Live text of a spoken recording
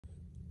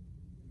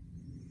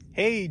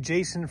Hey,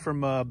 Jason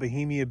from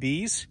Bohemia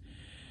Bees.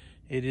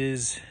 It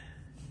is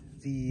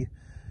the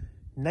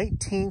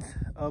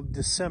 19th of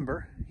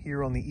December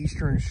here on the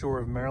eastern shore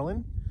of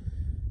Maryland.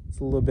 It's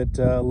a little bit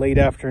late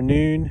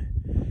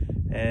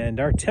afternoon and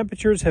our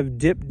temperatures have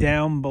dipped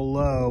down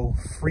below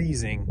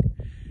freezing.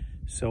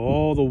 So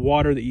all the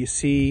water that you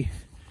see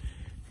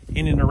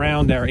in and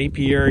around our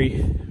apiary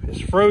is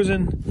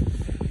frozen,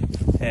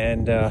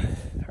 and our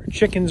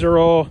chickens are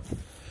all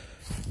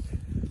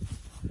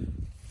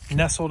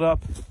nestled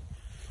up.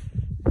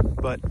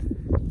 But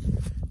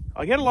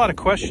I get a lot of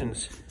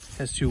questions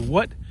as to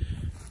what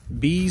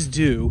bees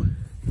do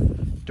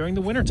during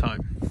the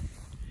wintertime.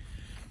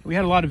 We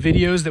had a lot of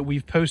videos that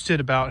we've posted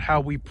about how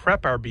we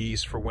prep our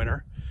bees for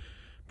winter,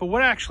 but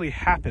what actually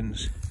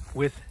happens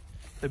with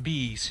the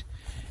bees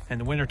in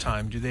the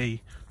wintertime? Do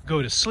they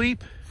go to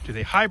sleep? Do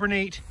they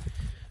hibernate?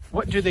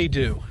 What do they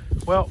do?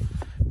 Well,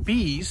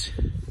 bees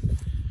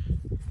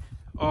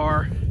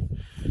are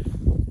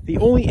the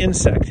only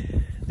insect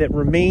that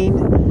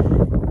remain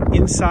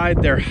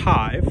inside their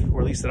hive,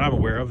 or at least that I'm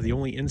aware of, the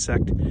only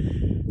insect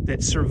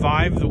that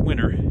survive the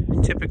winter,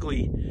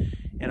 typically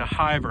in a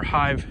hive or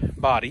hive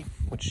body,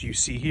 which you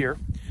see here.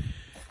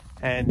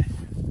 And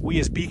we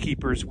as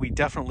beekeepers, we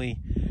definitely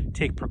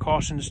take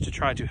precautions to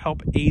try to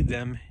help aid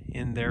them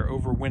in their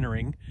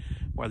overwintering,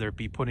 whether it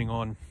be putting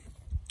on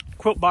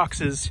quilt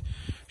boxes,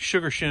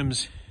 sugar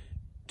shims,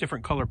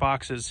 different color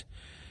boxes.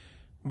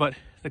 But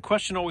the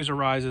question always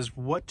arises,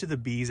 what do the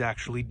bees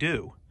actually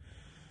do?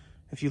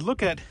 If you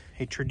look at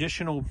a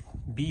traditional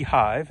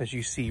beehive, as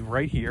you see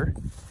right here,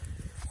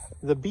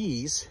 the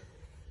bees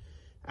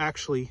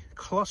actually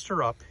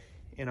cluster up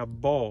in a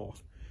ball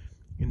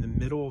in the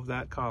middle of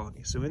that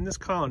colony. So in this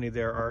colony,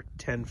 there are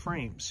 10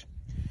 frames.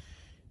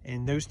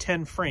 And those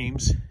 10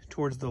 frames,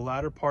 towards the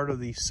latter part of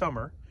the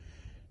summer,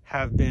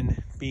 have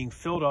been being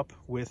filled up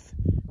with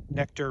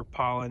nectar,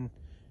 pollen,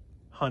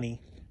 honey,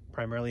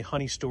 primarily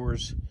honey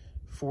stores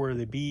for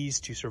the bees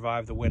to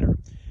survive the winter.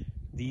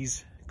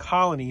 These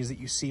colonies that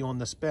you see on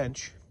this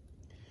bench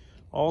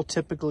all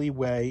typically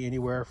weigh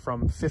anywhere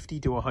from 50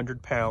 to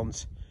 100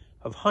 pounds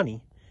of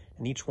honey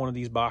in each one of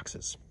these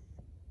boxes.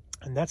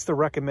 And that's the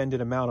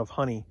recommended amount of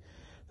honey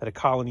that a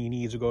colony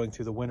needs going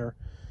through the winter.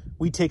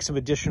 We take some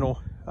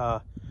additional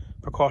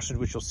precautions,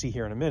 which you'll see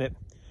here in a minute,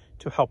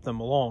 to help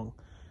them along.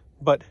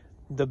 But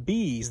the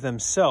bees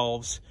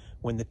themselves,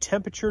 when the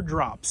temperature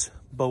drops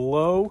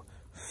below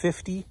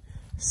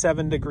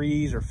 57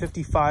 degrees or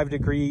 55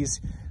 degrees,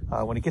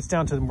 when it gets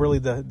down to really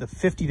the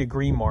 50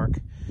 degree mark,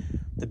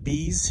 the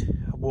bees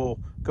will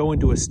go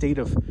into a state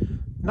of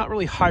not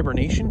really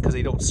hibernation because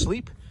they don't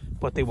sleep,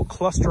 but they will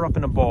cluster up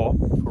in a ball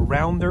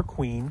around their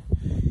queen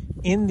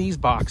in these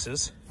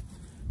boxes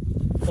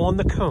on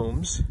the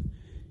combs.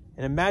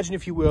 And imagine,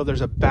 if you will,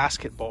 there's a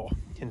basketball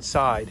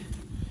inside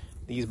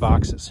these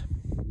boxes.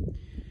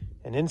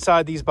 And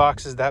inside these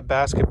boxes, that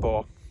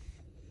basketball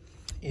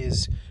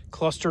is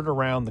clustered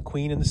around the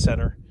queen in the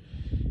center.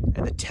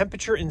 And the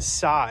temperature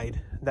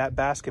inside that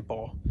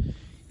basketball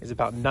is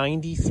about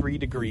 93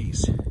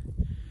 degrees.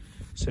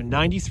 So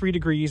 93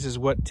 degrees is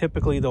what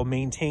typically they'll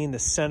maintain the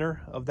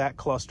center of that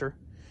cluster.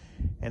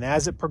 And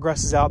as it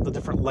progresses out the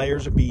different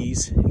layers of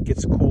bees, it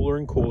gets cooler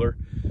and cooler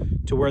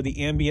to where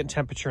the ambient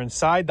temperature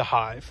inside the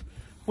hive,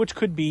 which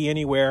could be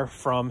anywhere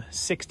from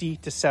 60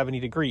 to 70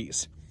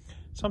 degrees.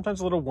 Sometimes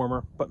a little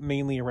warmer, but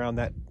mainly around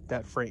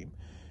that frame,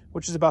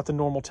 which is about the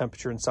normal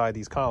temperature inside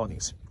these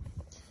colonies.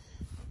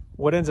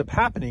 What ends up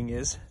happening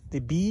is the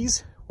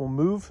bees will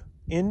move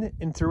in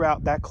and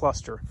throughout that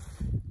cluster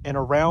and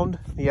around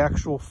the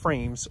actual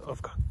frames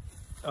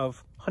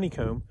of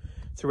honeycomb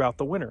throughout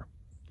the winter.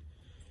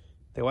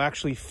 They will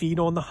actually feed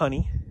on the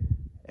honey,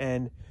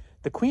 and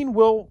the queen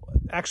will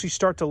actually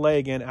start to lay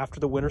again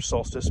after the winter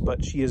solstice,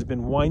 but she has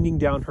been winding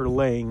down her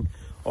laying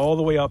all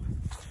the way up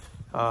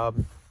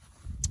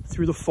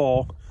through the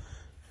fall,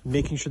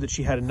 making sure that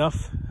she had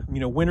enough,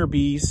 winter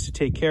bees to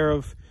take care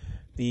of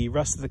the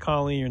rest of the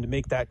colony and to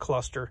make that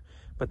cluster.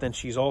 But then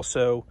she's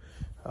also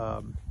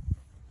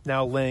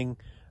now laying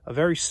a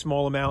very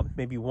small amount,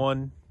 maybe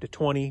 1 to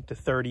 20 to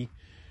 30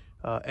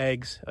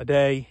 eggs a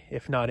day,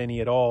 if not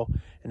any at all.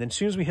 And then as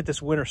soon as we hit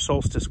this winter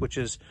solstice, which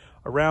is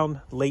around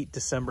late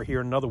December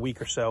here, another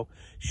week or so,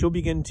 she'll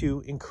begin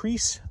to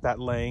increase that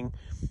laying,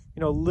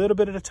 a little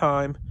bit at a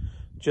time,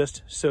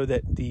 just so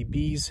that the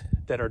bees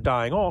that are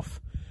dying off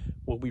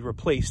will be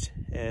replaced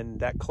and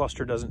that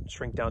cluster doesn't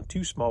shrink down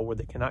too small where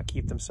they cannot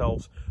keep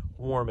themselves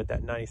warm at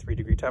that 93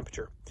 degree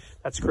temperature.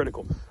 That's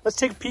critical. Let's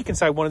take a peek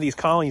inside one of these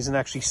colonies and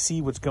actually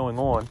see what's going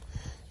on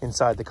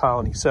inside the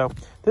colony. So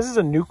this is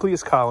a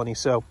nucleus colony.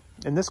 So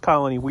in this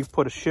colony, we've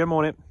put a shim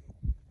on it.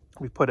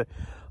 We've put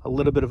a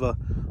little bit of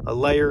a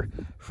layer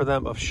for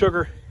them of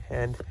sugar.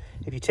 And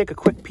if you take a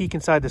quick peek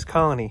inside this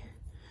colony,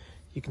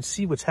 you can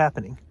see what's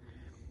happening.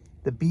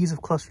 The bees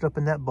have clustered up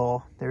in that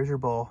ball. There's your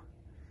ball.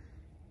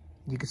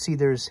 You can see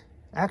there's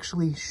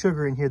actually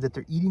sugar in here that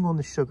they're eating on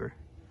the sugar.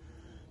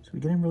 So we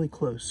get in really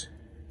close.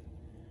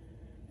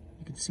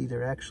 You can see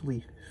they're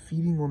actually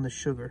feeding on the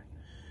sugar.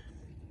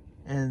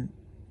 And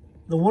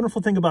The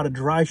wonderful thing about a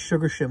dry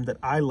sugar shim that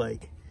I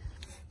like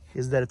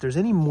is that if there's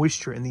any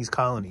moisture in these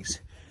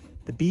colonies,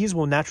 the bees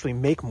will naturally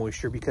make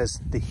moisture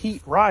because the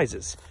heat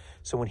rises.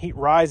 So when heat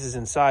rises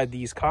inside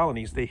these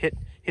colonies, they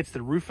hits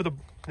the roof of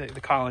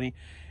the colony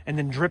and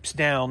then drips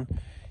down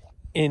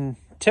in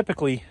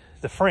typically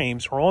the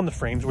frames or on the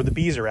frames where the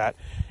bees are at.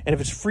 And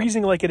if it's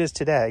freezing like it is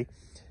today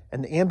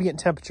and the ambient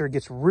temperature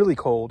gets really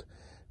cold,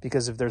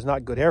 because if there's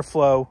not good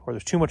airflow or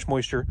there's too much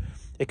moisture,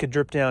 it could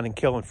drip down and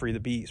kill and freeze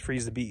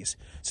the bees.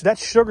 So that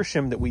sugar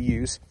shim that we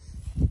use,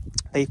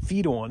 they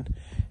feed on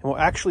and will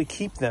actually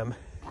keep them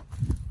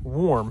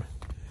warm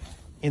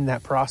in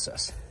that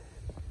process.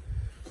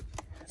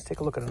 Let's take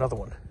a look at another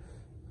one.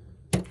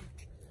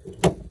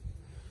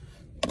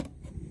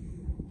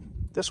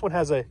 This one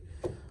has a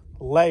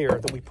layer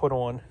that we put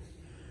on.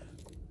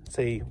 It's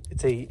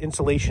a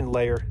insulation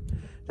layer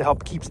that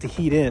helps keeps the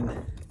heat in.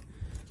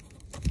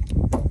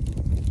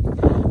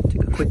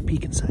 Take a quick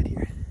peek inside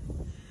here.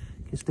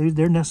 Because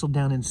they're nestled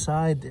down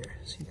inside there.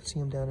 So you can see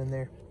them down in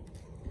there.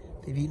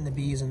 They've eaten the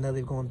bees and now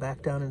they've gone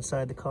back down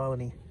inside the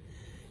colony.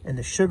 And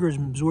the sugar's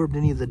absorbed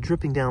any of the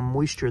dripping down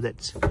moisture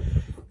that's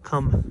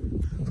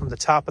come from the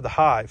top of the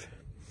hive.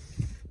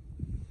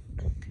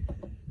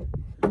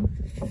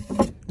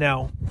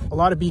 Now, a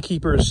lot of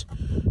beekeepers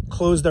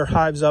close their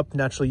hives up.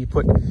 Naturally, you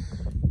put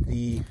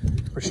the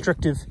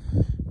restrictive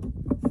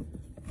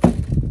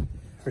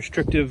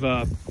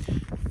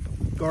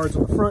guards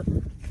on the front,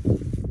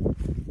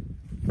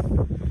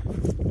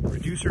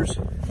 reducers.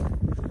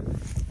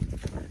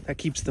 That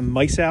keeps the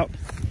mice out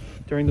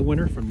during the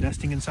winter from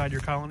nesting inside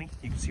your colony.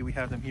 You can see we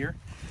have them here.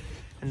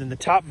 And then the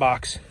top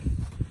box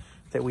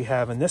that we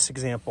have in this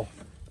example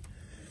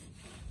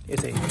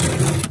is it's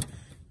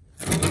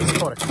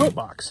called a quilt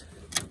box.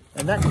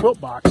 And that quilt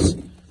box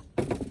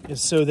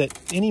is so that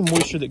any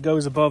moisture that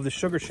goes above the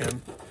sugar shim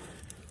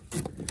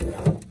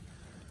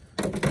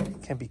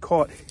can be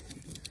caught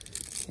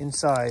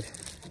inside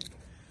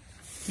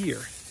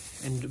here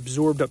and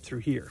absorbed up through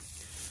here.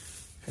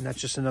 And that's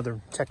just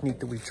another technique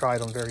that we've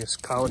tried on various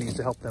colonies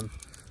to help them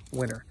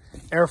winter.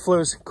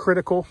 Airflow is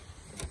critical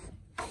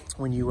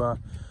when you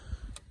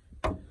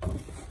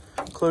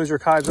close your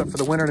hives up for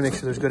the winter to make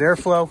sure there's good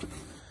airflow.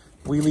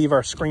 We leave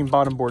our screen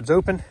bottom boards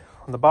open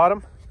on the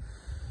bottom,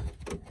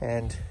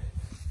 and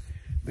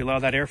we allow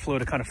that airflow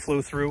to kind of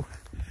flow through.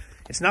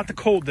 It's not the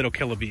cold that'll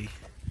kill a bee,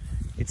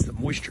 it's the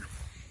moisture.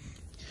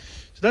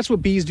 So that's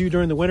what bees do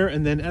during the winter,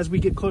 and then as we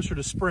get closer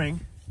to spring,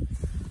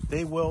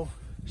 they will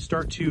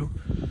start to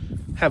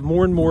have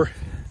more and more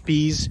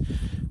bees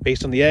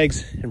based on the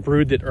eggs and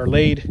brood that are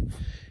laid,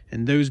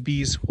 and those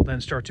bees will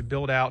then start to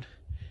build out.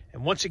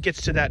 And once it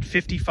gets to that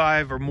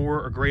 55 or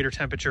more or greater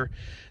temperature,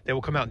 they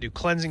will come out and do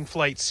cleansing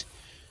flights.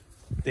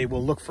 They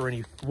will look for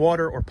any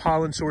water or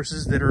pollen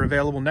sources that are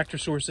available, nectar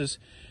sources.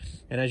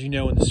 And as you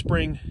know, in the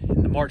spring,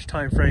 in the March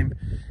timeframe,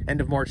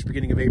 end of March,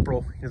 beginning of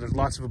April, there's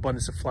lots of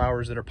abundance of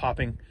flowers that are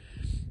popping,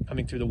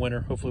 coming through the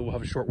winter. Hopefully we'll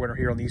have a short winter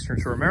here on the eastern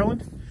shore of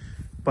Maryland.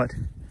 But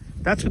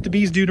that's what the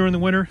bees do during the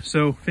winter.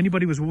 So if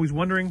anybody was always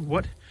wondering,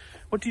 what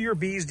do your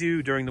bees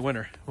do during the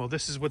winter? Well,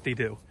 this is what they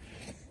do.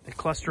 They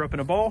cluster up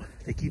in a ball,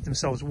 they keep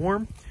themselves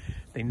warm,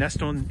 they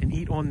nest on and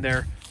eat on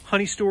their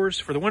honey stores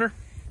for the winter,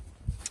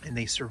 and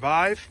they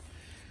survive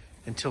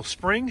until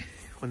spring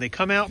when they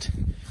come out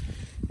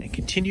and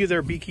continue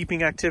their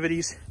beekeeping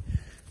activities,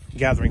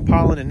 gathering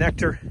pollen and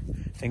nectar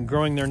and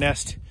growing their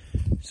nest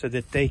so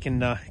that they can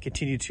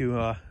continue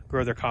to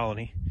grow their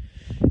colony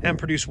and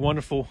produce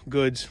wonderful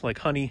goods like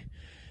honey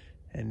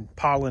and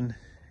pollen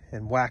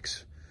and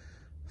wax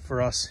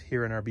for us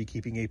here in our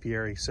beekeeping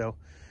apiary. So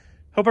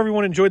hope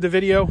everyone enjoyed the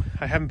video.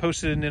 I haven't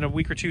posted it in a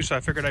week or two, so I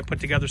figured I'd put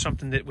together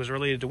something that was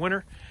related to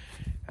winter.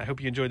 I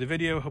hope you enjoyed the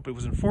video. Hope it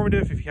was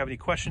informative. If you have any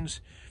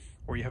questions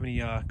or you have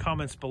any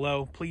comments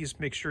below, please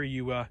make sure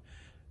you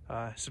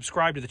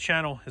subscribe to the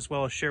channel as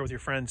well as share with your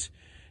friends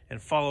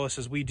and follow us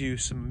as we do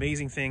some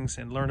amazing things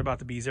and learn about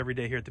the bees every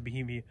day here at the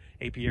Bohemia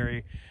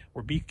Apiary,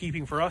 where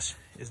beekeeping for us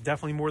is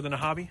definitely more than a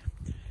hobby.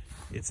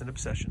 It's an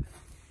obsession.